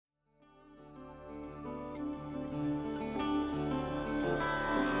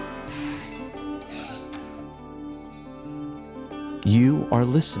You are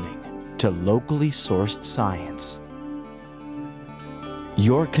listening to Locally Sourced Science,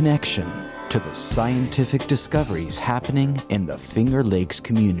 your connection to the scientific discoveries happening in the Finger Lakes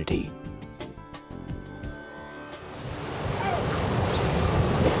community.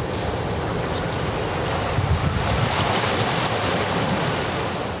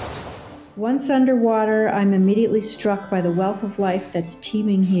 Once underwater, I'm immediately struck by the wealth of life that's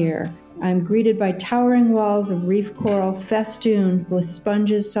teeming here. I'm greeted by towering walls of reef coral festooned with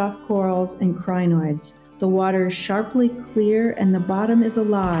sponges, soft corals, and crinoids. The water is sharply clear and the bottom is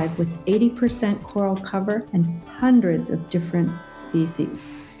alive with 80% coral cover and hundreds of different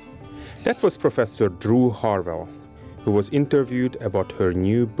species. That was Professor Drew Harwell, who was interviewed about her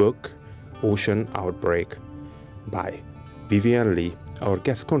new book, Ocean Outbreak, by Vivian Lee, our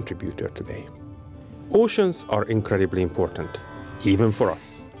guest contributor today. Oceans are incredibly important, even for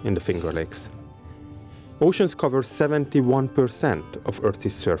us in the Finger Lakes. Oceans cover 71% of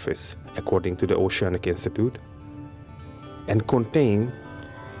Earth's surface, according to the Oceanic Institute, and contain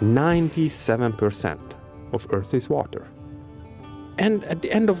 97% of Earth's water. And at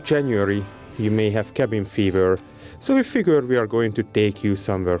the end of January, you may have cabin fever, so we figured we are going to take you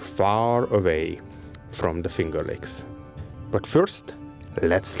somewhere far away from the Finger Lakes. But first,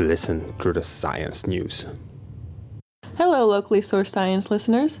 let's listen to the science news. Hello, Locally Sourced Science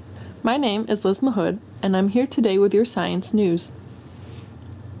listeners. My name is Liz Mahood, and I'm here today with your science news.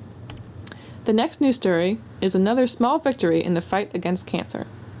 The next news story is another small victory in the fight against cancer.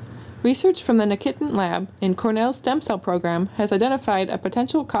 Research from the Nikitin Lab in Cornell's stem cell program has identified a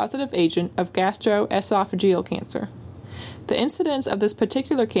potential causative agent of gastroesophageal cancer. The incidence of this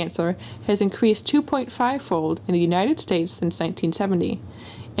particular cancer has increased 2.5-fold in the United States since 1970,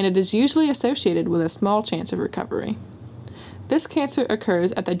 and it is usually associated with a small chance of recovery. This cancer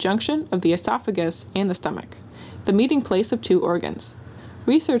occurs at the junction of the esophagus and the stomach, the meeting place of two organs.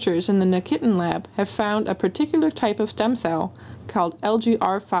 Researchers in the Nikitin Lab have found a particular type of stem cell called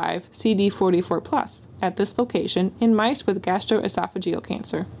LGR5-CD44+ at this location in mice with gastroesophageal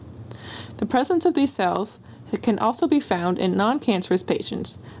cancer. The presence of these cells can also be found in non-cancerous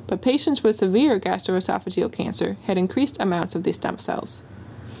patients, but patients with severe gastroesophageal cancer had increased amounts of these stem cells.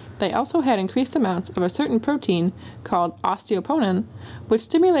 They also had increased amounts of a certain protein called osteoponin, which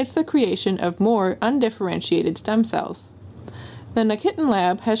stimulates the creation of more undifferentiated stem cells. The Nikitin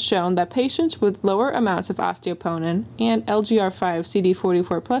Lab has shown that patients with lower amounts of osteoponin and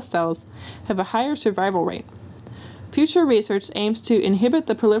LGR5-CD44+ cells have a higher survival rate. Future research aims to inhibit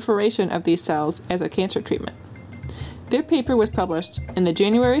the proliferation of these cells as a cancer treatment. Their paper was published in the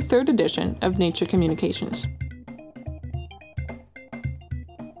January 3rd edition of Nature Communications.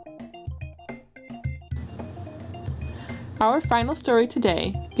 Our final story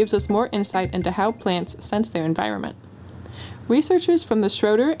today gives us more insight into how plants sense their environment. Researchers from the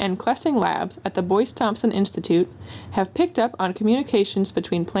Schroeder and Klessing labs at the Boyce Thompson Institute have picked up on communications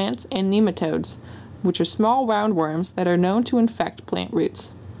between plants and nematodes, which are small roundworms that are known to infect plant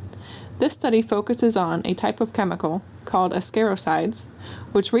roots. This study focuses on a type of chemical called ascaricides,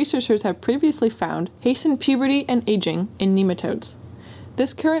 which researchers have previously found hasten puberty and aging in nematodes.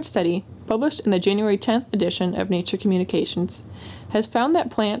 This current study, published in the January 10th edition of Nature Communications, has found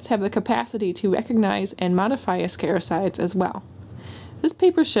that plants have the capacity to recognize and modify ascaricides as well. This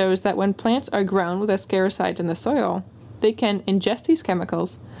paper shows that when plants are grown with ascaricides in the soil, they can ingest these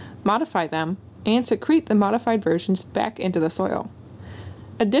chemicals, modify them, and secrete the modified versions back into the soil.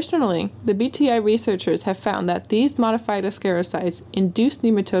 Additionally, the BTI researchers have found that these modified ascaricides induce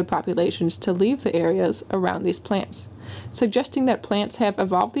nematode populations to leave the areas around these plants, suggesting that plants have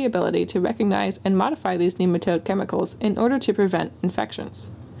evolved the ability to recognize and modify these nematode chemicals in order to prevent infections.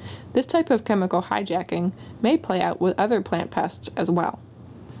 This type of chemical hijacking may play out with other plant pests as well.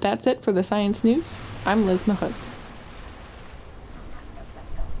 That's it for the science news. I'm Liz Mahood.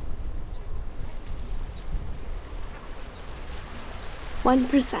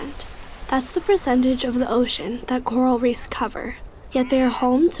 %. That's the percentage of the ocean that coral reefs cover, yet they are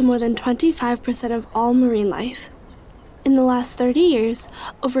home to more than 25% of all marine life. In the last 30 years,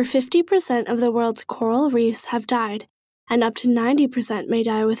 over 50% of the world's coral reefs have died, and up to 90% may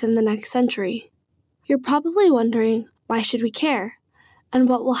die within the next century. You're probably wondering, why should we care? And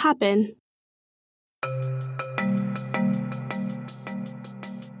what will happen?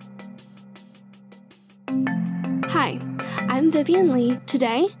 Hi, I'm Vivian Lee.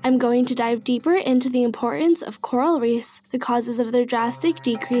 Today, I'm going to dive deeper into the importance of coral reefs, the causes of their drastic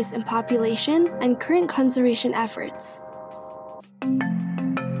decrease in population, and current conservation efforts.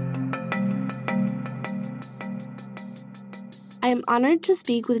 I am honored to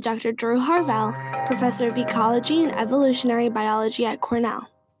speak with Dr. Drew Harvell, Professor of Ecology and Evolutionary Biology at Cornell.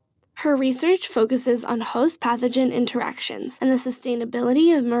 Her research focuses on host-pathogen interactions and the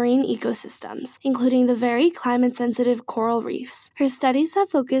sustainability of marine ecosystems, including the very climate-sensitive coral reefs. Her studies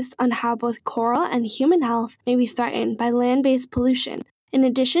have focused on how both coral and human health may be threatened by land-based pollution, in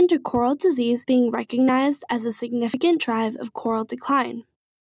addition to coral disease being recognized as a significant drive of coral decline.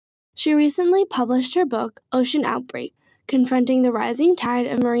 She recently published her book, Ocean Outbreak: Confronting the Rising Tide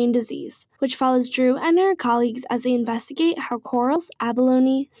of Marine Disease, which follows Drew and her colleagues as they investigate how corals,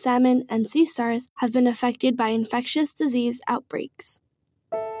 abalone, salmon, and sea stars have been affected by infectious disease outbreaks.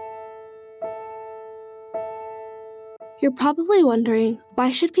 You're probably wondering,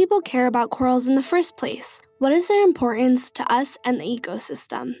 why should people care about corals in the first place? What is their importance to us and the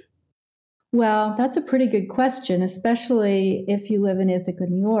ecosystem? Well, that's a pretty good question, especially if you live in Ithaca,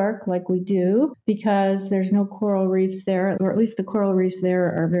 New York, like we do, because there's no coral reefs there, or at least the coral reefs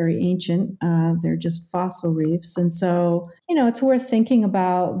there are very ancient. They're just fossil reefs. And so, it's worth thinking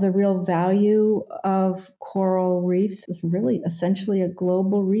about the real value of coral reefs. It's really essentially a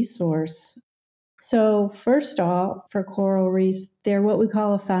global resource. So first off, for coral reefs, they're what we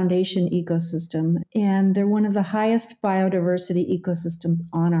call a foundation ecosystem, and they're one of the highest biodiversity ecosystems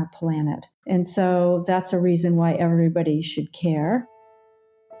on our planet. And so that's a reason why everybody should care.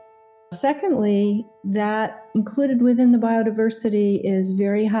 Secondly, that included within the biodiversity is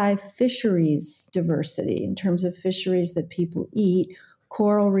very high fisheries diversity in terms of fisheries that people eat.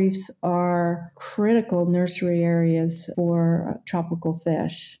 Coral reefs are critical nursery areas for tropical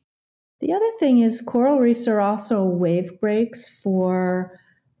fish. The other thing is coral reefs are also wave breaks for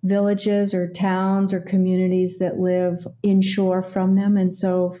villages or towns or communities that live inshore from them. And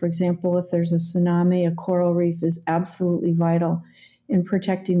so, for example, if there's a tsunami, a coral reef is absolutely vital in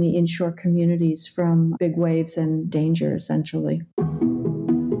protecting the inshore communities from big waves and danger, essentially.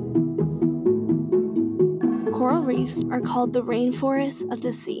 Coral reefs are called the rainforests of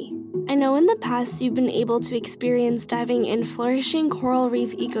the sea. I know in the past you've been able to experience diving in flourishing coral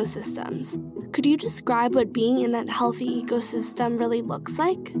reef ecosystems. Could you describe what being in that healthy ecosystem really looks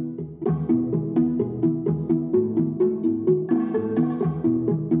like?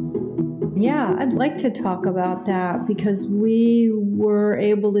 Yeah, I'd like to talk about that because we were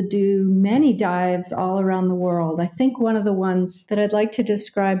able to do many dives all around the world. I think one of the ones that I'd like to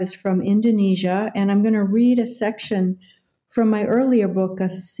describe is from Indonesia, and I'm going to read a section from my earlier book, A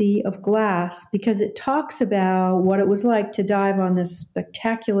Sea of Glass, because it talks about what it was like to dive on this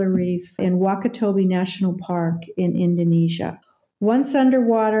spectacular reef in Wakatobi National Park in Indonesia. Once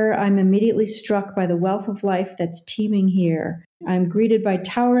underwater, I'm immediately struck by the wealth of life that's teeming here. I'm greeted by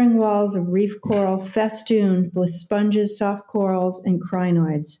towering walls of reef coral festooned with sponges, soft corals, and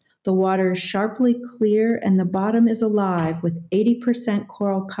crinoids. The water is sharply clear and the bottom is alive with 80%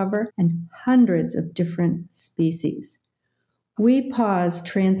 coral cover and hundreds of different species. We pause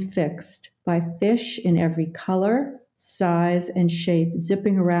transfixed by fish in every color, size, and shape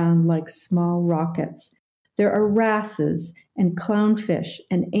zipping around like small rockets. There are wrasses and clownfish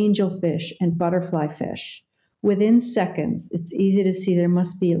and angelfish and butterfly fish. Within seconds, it's easy to see there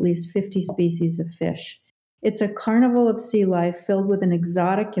must be at least 50 species of fish. It's a carnival of sea life filled with an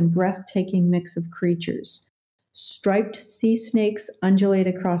exotic and breathtaking mix of creatures. Striped sea snakes undulate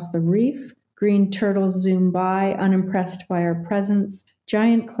across the reef. Green turtles zoom by, unimpressed by our presence.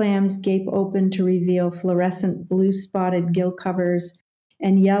 Giant clams gape open to reveal fluorescent blue-spotted gill covers,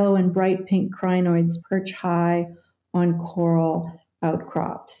 and yellow and bright pink crinoids perch high on coral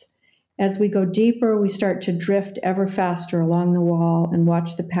outcrops. As we go deeper, we start to drift ever faster along the wall and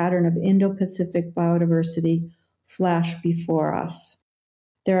watch the pattern of Indo-Pacific biodiversity flash before us.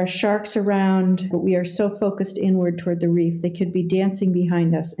 There are sharks around, but we are so focused inward toward the reef, they could be dancing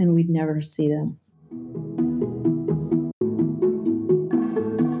behind us and we'd never see them.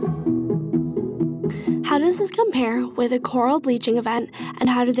 How does this compare with a coral bleaching event, and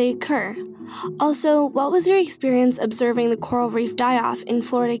how do they occur? Also, what was your experience observing the coral reef die-off in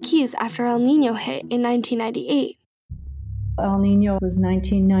Florida Keys after El Niño hit in 1998? El Niño was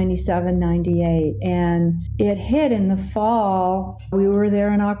 1997-98, and it hit in the fall. We were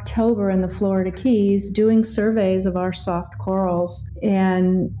there in October in the Florida Keys doing surveys of our soft corals,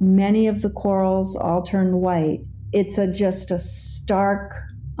 and many of the corals all turned white. It's just a stark,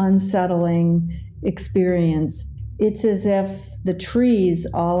 unsettling experience. It's as if the trees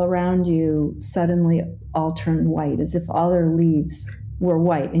all around you suddenly all turned white, as if all their leaves were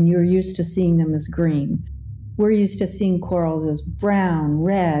white, and you're used to seeing them as green. We're used to seeing corals as brown,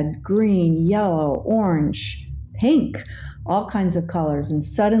 red, green, yellow, orange, pink, all kinds of colors, and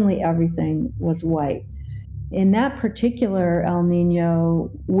suddenly everything was white. In that particular El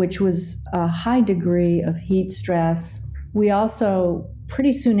Nino, which was a high degree of heat stress, we also,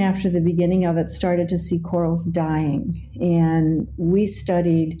 pretty soon after the beginning of it, started to see corals dying. And we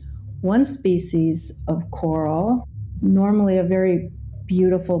studied one species of coral, normally a very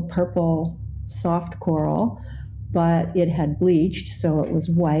beautiful purple soft coral, but it had bleached, so it was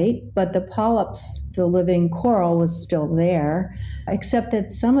white. But the polyps, the living coral, was still there, except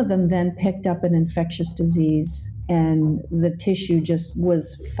that some of them then picked up an infectious disease, and the tissue just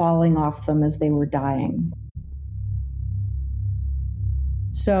was falling off them as they were dying.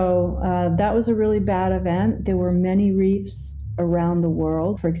 So that was a really bad event. There were many reefs around the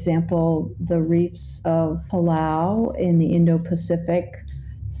world. For example, the reefs of Palau in the Indo-Pacific,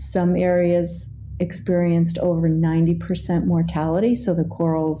 some areas experienced over 90% mortality. So the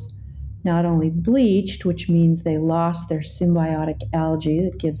corals not only bleached, which means they lost their symbiotic algae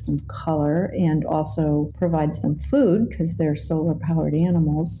that gives them color and also provides them food because they're solar-powered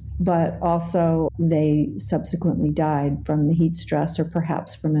animals, but also they subsequently died from the heat stress or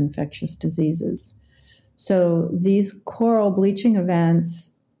perhaps from infectious diseases. So these coral bleaching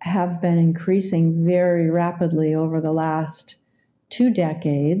events have been increasing very rapidly over the last 2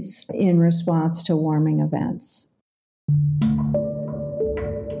 decades in response to warming events.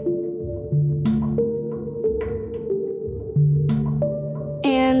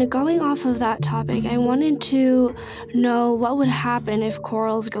 And going off of that topic, I wanted to know what would happen if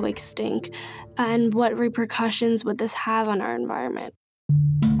corals go extinct and what repercussions would this have on our environment?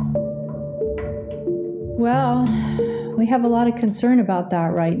 Well, we have a lot of concern about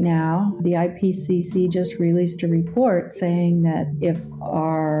that right now. The IPCC just released a report saying that if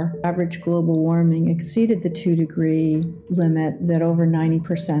our average global warming exceeded the 2-degree limit, that over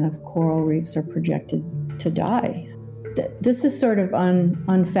 90% of coral reefs are projected to die. This is sort of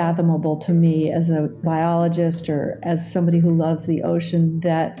unfathomable to me as a biologist or as somebody who loves the ocean,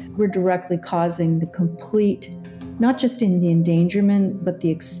 that we're directly causing the complete, not just in the endangerment, but the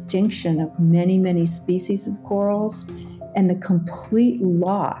extinction of many, many species of corals and the complete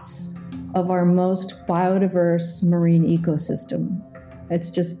loss of our most biodiverse marine ecosystem.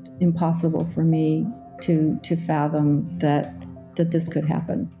 It's just impossible for me to fathom that this could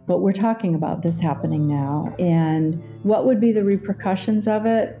happen. But we're talking about this happening now. And what would be the repercussions of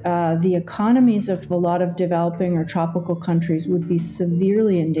it? The economies of a lot of developing or tropical countries would be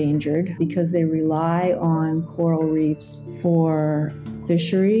severely endangered because they rely on coral reefs for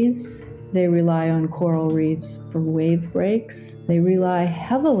fisheries. They rely on coral reefs for wave breaks. They rely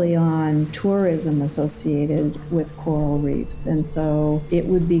heavily on tourism associated with coral reefs. And so it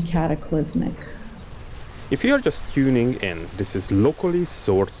would be cataclysmic. If you are just tuning in, this is locally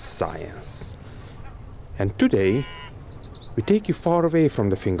sourced science. And today, we take you far away from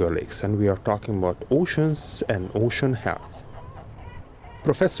the Finger Lakes and we are talking about oceans and ocean health.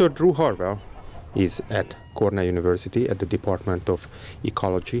 Professor Drew Harwell is at Cornell University at the Department of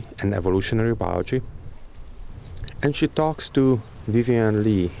Ecology and Evolutionary Biology. And she talks to Vivian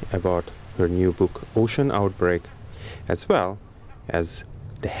Lee about her new book, Ocean Outbreak, as well as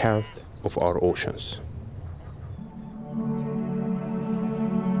the health of our oceans.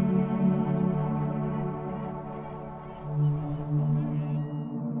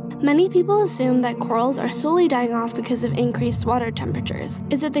 Many people assume that corals are solely dying off because of increased water temperatures.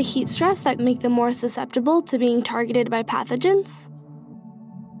 Is it the heat stress that make them more susceptible to being targeted by pathogens?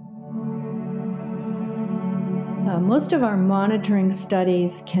 Most of our monitoring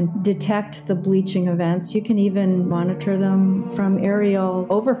studies can detect the bleaching events. You can even monitor them from aerial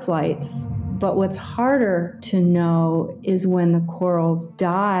overflights. But what's harder to know is when the corals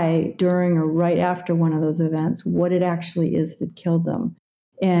die during or right after one of those events, what it actually is that killed them.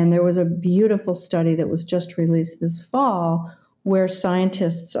 And there was a beautiful study that was just released this fall where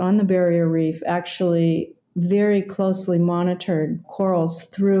scientists on the Barrier Reef actually very closely monitored corals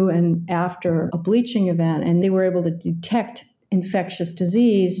through and after a bleaching event, and they were able to detect infectious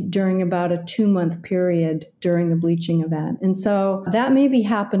disease during about a 2-month period during the bleaching event. And so that may be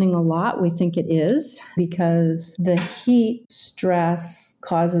happening a lot. We think it is because the heat stress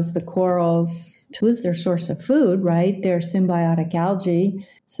causes the corals to lose their source of food, right? Their symbiotic algae.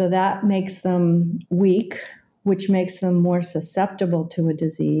 So that makes them weak, which makes them more susceptible to a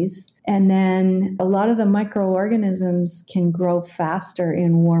disease. And then a lot of the microorganisms can grow faster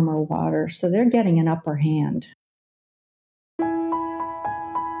in warmer water. So they're getting an upper hand.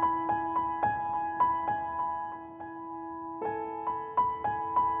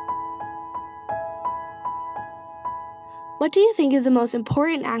 What do you think is the most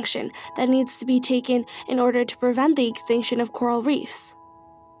important action that needs to be taken in order to prevent the extinction of coral reefs?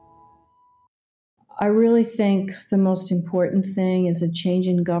 I really think the most important thing is a change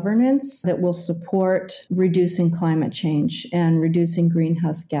in governance that will support reducing climate change and reducing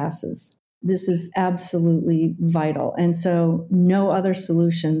greenhouse gases. This is absolutely vital. And so no other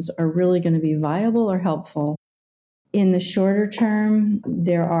solutions are really going to be viable or helpful. In the shorter term,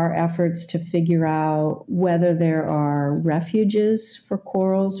 there are efforts to figure out whether there are refuges for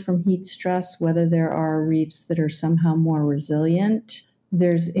corals from heat stress, whether there are reefs that are somehow more resilient.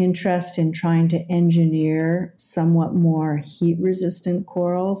 There's interest in trying to engineer somewhat more heat-resistant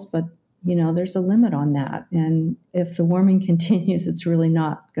corals, but there's a limit on that. And if the warming continues, it's really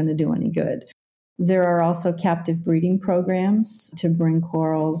not going to do any good. There are also captive breeding programs to bring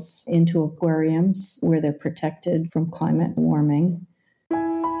corals into aquariums where they're protected from climate warming.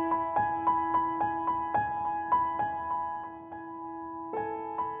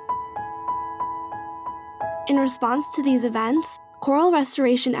 In response to these events, coral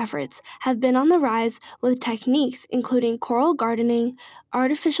restoration efforts have been on the rise with techniques including coral gardening,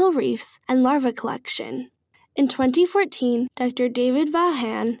 artificial reefs, and larva collection. In 2014, Dr. David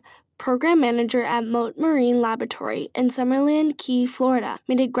Vaughan, program manager at Mote Marine Laboratory in Summerland Key, Florida,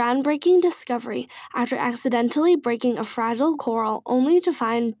 made a groundbreaking discovery after accidentally breaking a fragile coral only to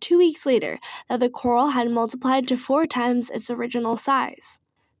find 2 weeks later that the coral had multiplied to 4 times its original size.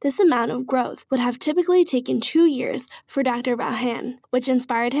 This amount of growth would have typically taken 2 years for Dr. Vaughan, which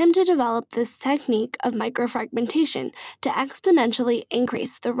inspired him to develop this technique of microfragmentation to exponentially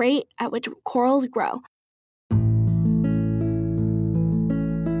increase the rate at which corals grow.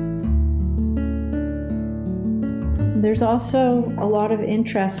 There's also a lot of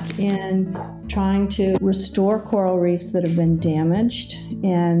interest in trying to restore coral reefs that have been damaged,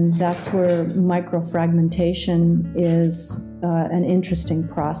 and that's where microfragmentation is an interesting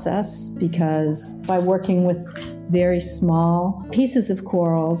process, because by working with very small pieces of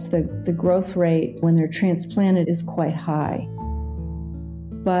corals, the growth rate when they're transplanted is quite high.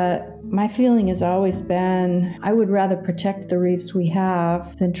 But my feeling has always been, I would rather protect the reefs we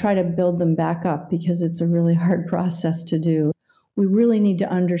have than try to build them back up, because it's a really hard process to do. We really need to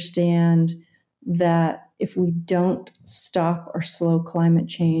understand that if we don't stop or slow climate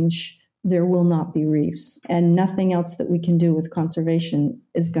change, there will not be reefs. And nothing else that we can do with conservation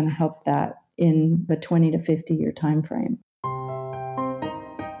is going to help that in the 20 to 50 year time frame.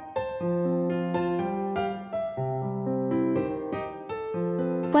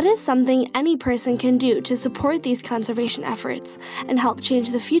 What is something any person can do to support these conservation efforts and help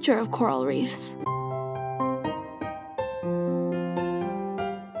change the future of coral reefs?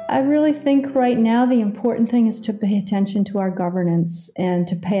 I really think right now the important thing is to pay attention to our governance and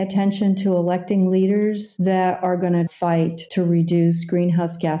to pay attention to electing leaders that are going to fight to reduce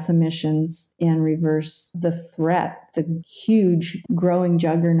greenhouse gas emissions and reverse the threat, the huge growing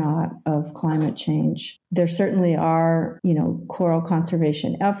juggernaut of climate change. There certainly are, coral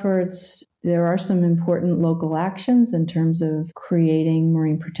conservation efforts. There are some important local actions in terms of creating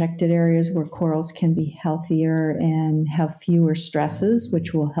marine protected areas where corals can be healthier and have fewer stresses,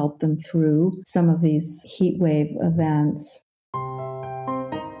 which will help them through some of these heat wave events.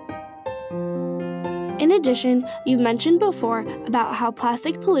 In addition, you've mentioned before about how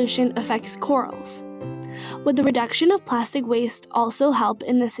plastic pollution affects corals. Would the reduction of plastic waste also help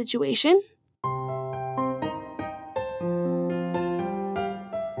in this situation?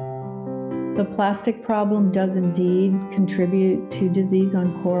 The plastic problem does indeed contribute to disease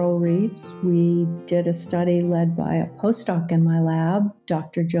on coral reefs. We did a study led by a postdoc in my lab,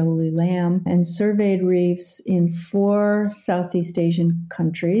 Dr. Jolie Lamb, and surveyed reefs in 4 Southeast Asian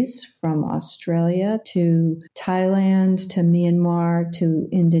countries, from Australia to Thailand to Myanmar to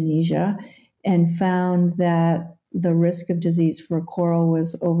Indonesia, and found that the risk of disease for a coral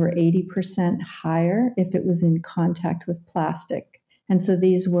was over 80% higher if it was in contact with plastic. And so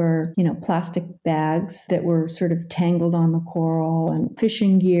these were, plastic bags that were sort of tangled on the coral, and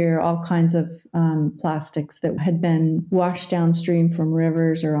fishing gear, all kinds of plastics that had been washed downstream from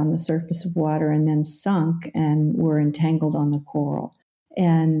rivers or on the surface of water and then sunk and were entangled on the coral.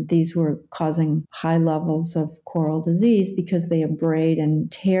 And these were causing high levels of coral disease because they abrade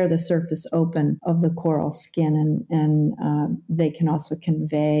and tear the surface open of the coral skin, and they can also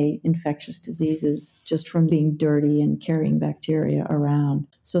convey infectious diseases just from being dirty and carrying bacteria around.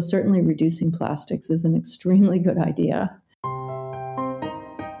 So certainly reducing plastics is an extremely good idea.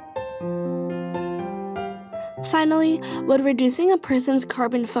 Finally, would reducing a person's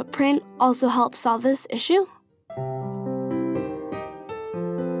carbon footprint also help solve this issue?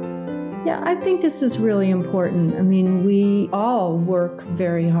 Yeah, I think this is really important. I mean, we all work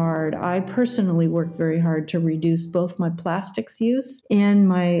very hard. I personally work very hard to reduce both my plastics use and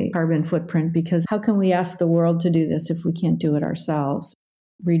my carbon footprint, because how can we ask the world to do this if we can't do it ourselves?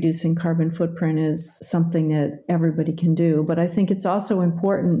 Reducing carbon footprint is something that everybody can do, but I think it's also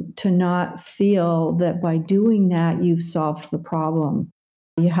important to not feel that by doing that, you've solved the problem.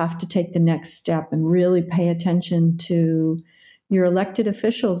 You have to take the next step and really pay attention to your elected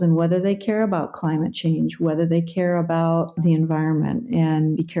officials and whether they care about climate change, whether they care about the environment,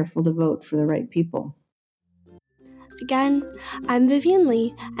 and be careful to vote for the right people. Again, I'm Vivian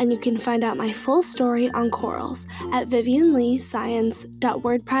Lee, and you can find out my full story on corals at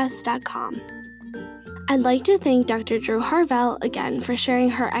vivianleescience.wordpress.com. I'd like to thank Dr. Drew Harvell again for sharing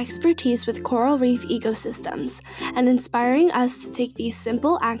her expertise with coral reef ecosystems and inspiring us to take these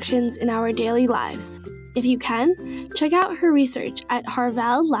simple actions in our daily lives. If you can, check out her research at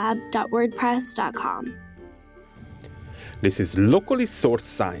harvellab.wordpress.com. This is locally sourced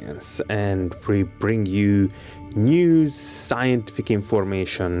science, and we bring you news, scientific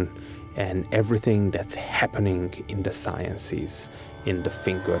information, and everything that's happening in the sciences in the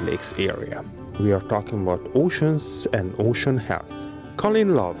Finger Lakes area. We are talking about oceans and ocean health.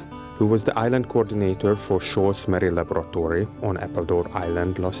 Colin Love, who was the island coordinator for Shoals Marine Laboratory on Appledore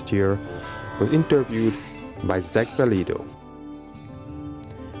Island last year, was interviewed by Zach Bellido.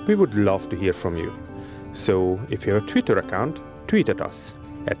 We would love to hear from you. So if you have a Twitter account, tweet at us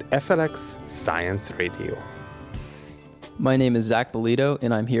at FLX Science Radio. My name is Zach Bellido,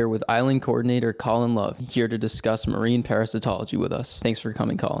 and I'm here with Island Coordinator Colin Love, here to discuss marine parasitology with us. Thanks for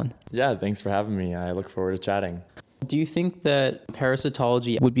coming, Colin. Yeah, thanks for having me. I look forward to chatting. Do you think that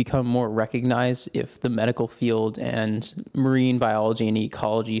parasitology would become more recognized if the medical field and marine biology and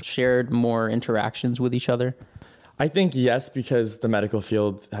ecology shared more interactions with each other? I think yes, because the medical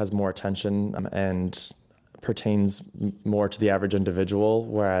field has more attention and pertains more to the average individual,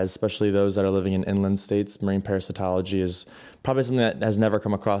 whereas especially those that are living in inland states, marine parasitology is probably something that has never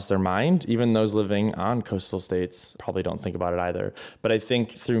come across their mind. Even those living on coastal states probably don't think about it either. But I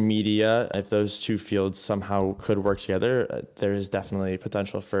think through media, if those two fields somehow could work together, there is definitely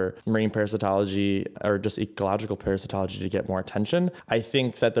potential for marine parasitology or just ecological parasitology to get more attention. I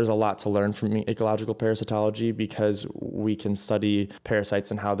think that there's a lot to learn from ecological parasitology because we can study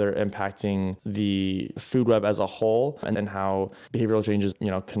parasites and how they're impacting the food web as a whole, and then how behavioral changes,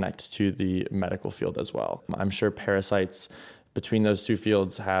 connect to the medical field as well. I'm sure parasites between those two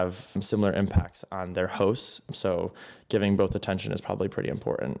fields have similar impacts on their hosts, so giving both attention is probably pretty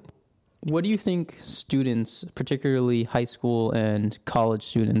important. What do you think students, particularly high school and college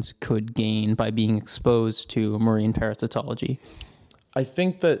students, could gain by being exposed to marine parasitology? I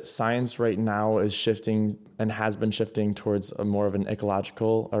think that science right now is shifting and has been shifting towards a more of an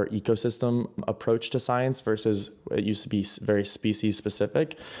ecological or ecosystem approach to science versus it used to be very species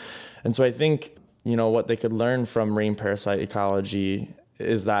specific. And so I think, what they could learn from marine parasite ecology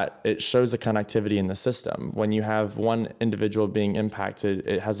is that it shows a connectivity in the system. When you have one individual being impacted,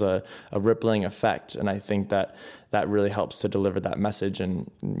 it has a rippling effect. And I think that really helps to deliver that message and,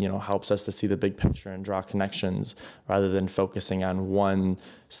 helps us to see the big picture and draw connections rather than focusing on one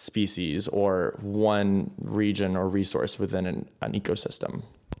species or one region or resource within an ecosystem.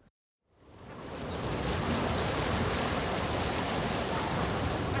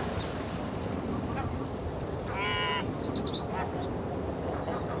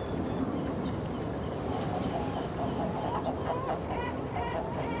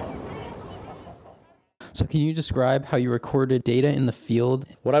 So can you describe how you recorded data in the field?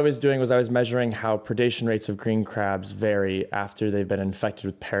 What I was doing was I was measuring how predation rates of green crabs vary after they've been infected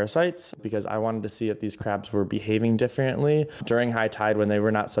with parasites, because I wanted to see if these crabs were behaving differently during high tide when they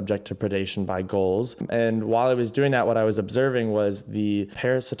were not subject to predation by gulls. And while I was doing that, what I was observing was the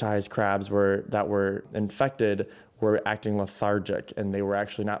parasitized crabs that were infected were acting lethargic, and they were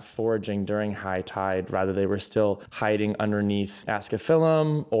actually not foraging during high tide. Rather, they were still hiding underneath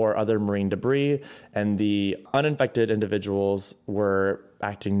ascophyllum or other marine debris, and the uninfected individuals were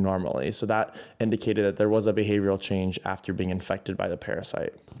acting normally. So that indicated that there was a behavioral change after being infected by the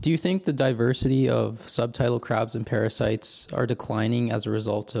parasite. Do you think the diversity of subtidal crabs and parasites are declining as a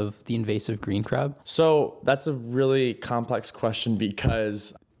result of the invasive green crab? So that's a really complex question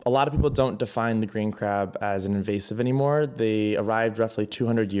because a lot of people don't define the green crab as an invasive anymore. They arrived roughly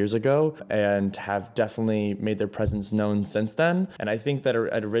 200 years ago and have definitely made their presence known since then. And I think that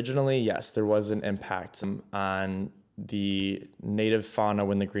originally, yes, there was an impact on the native fauna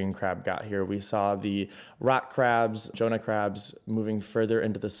when the green crab got here. We saw the rock crabs, Jonah crabs, moving further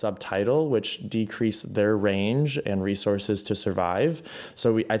into the subtidal, which decreased their range and resources to survive.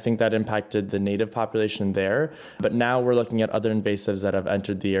 So I think that impacted the native population there. But now we're looking at other invasives that have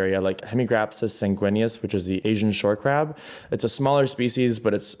entered the area, like Hemigrapsis sanguineus, which is the Asian shore crab. It's a smaller species,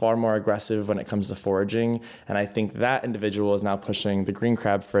 but it's far more aggressive when it comes to foraging. And I think that individual is now pushing the green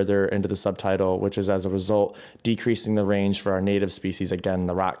crab further into the subtidal, which is as a result decreasing the range for our native species, again,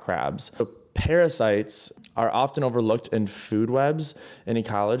 the rock crabs. So parasites are often overlooked in food webs in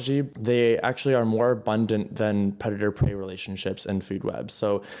ecology. They actually are more abundant than predator-prey relationships in food webs.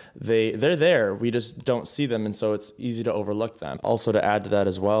 So they're there, we just don't see them, and so it's easy to overlook them. Also, to add to that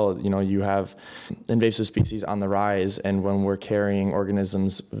as well, you have invasive species on the rise, and when we're carrying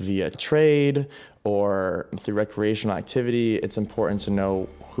organisms via trade or through recreational activity, it's important to know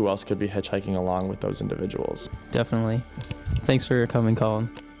who else could be hitchhiking along with those individuals. Definitely. Thanks for coming, Colin.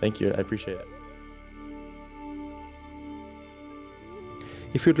 Thank you. I appreciate it.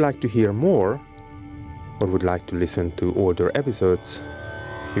 If you'd like to hear more or would like to listen to older episodes,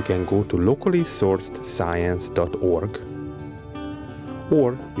 you can go to locallysourcedscience.org,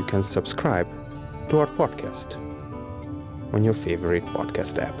 or you can subscribe to our podcast on your favorite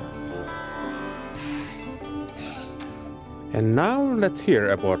podcast app. And now let's hear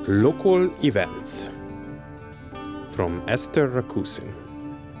about local events from Esther Rakusin.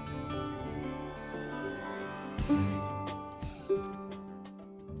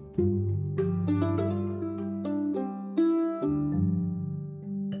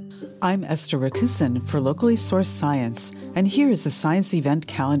 I'm Esther Rakusin for Locally Sourced Science, and here is the science event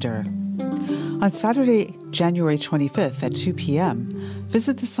calendar. On Saturday, January 25th at 2 p.m.,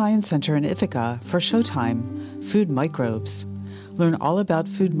 visit the Science Center in Ithaca for Showtime, Food Microbes. Learn all about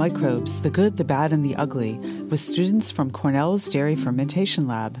food microbes, the good, the bad, and the ugly, with students from Cornell's Dairy Fermentation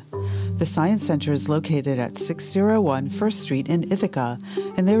Lab. The Science Center is located at 601 First Street in Ithaca,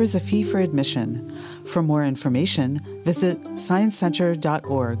 and there is a fee for admission. For more information, visit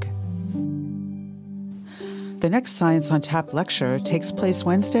sciencecenter.org. The next Science on Tap lecture takes place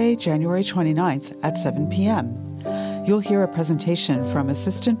Wednesday, January 29th at 7 p.m. You'll hear a presentation from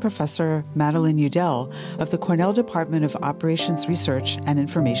Assistant Professor Madeline Udell of the Cornell Department of Operations Research and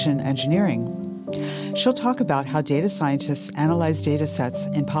Information Engineering. She'll talk about how data scientists analyze data sets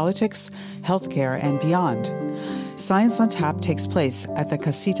in politics, healthcare, and beyond. Science on Tap takes place at the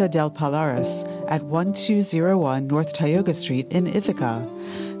Casita del Polaris at 1201 North Tioga Street in Ithaca.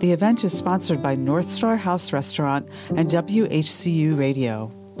 The event is sponsored by North Star House Restaurant and WHCU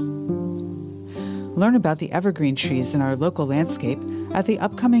Radio. Learn about the evergreen trees in our local landscape at the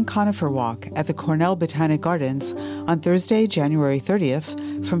upcoming Conifer Walk at the Cornell Botanic Gardens on Thursday, January 30th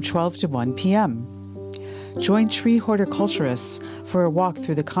from 12 to 1 p.m. Join tree horticulturists for a walk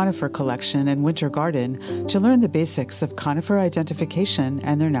through the conifer collection and winter garden to learn the basics of conifer identification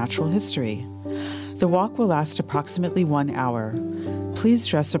and their natural history. The walk will last approximately 1 hour. Please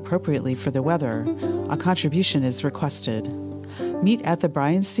dress appropriately for the weather. A contribution is requested. Meet at the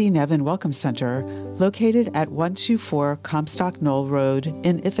Brian C. Nevin Welcome Center, located at 124 Comstock Knoll Road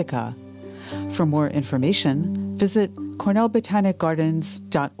in Ithaca. For more information, visit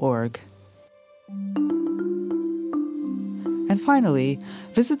cornellbotanicgardens.org. And finally,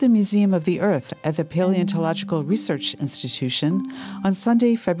 visit the Museum of the Earth at the Paleontological Research Institution on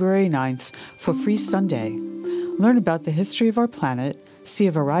Sunday, February 9th for Free Sunday. Learn about the history of our planet, see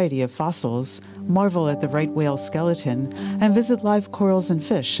a variety of fossils, marvel at the right whale skeleton, and visit live corals and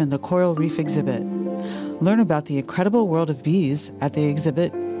fish in the Coral Reef exhibit. Learn about the incredible world of bees at the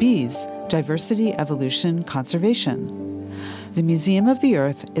exhibit Bees, Diversity, Evolution, Conservation. The Museum of the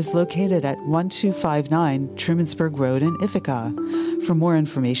Earth is located at 1259 Trumansburg Road in Ithaca. For more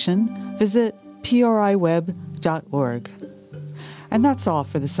information, visit priweb.org. And that's all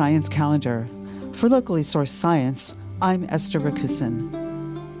for the Science Calendar. For Locally Sourced Science, I'm Esther Rakusin.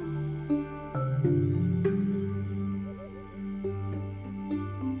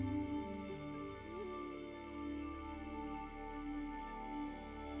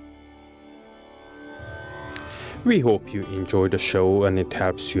 We hope you enjoyed the show and it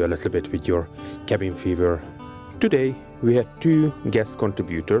helps you a little bit with your cabin fever. Today we had two guest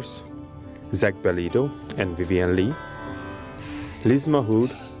contributors, Zach Bellido and Vivian Lee. Liz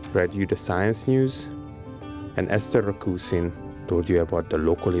Mahood read you the science news, and Esther Rakusin told you about the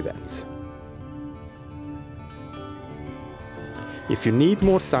local events. If you need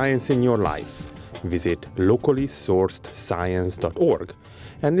more science in your life, visit locallysourcedscience.org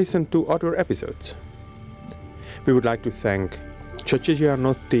and listen to other episodes. We would like to thank Cece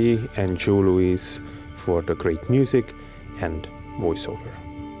Giarnotti and Joe Louis for the great music and voiceover.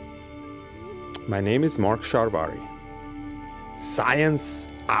 My name is Mark Sharvari. Science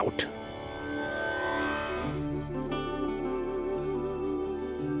out!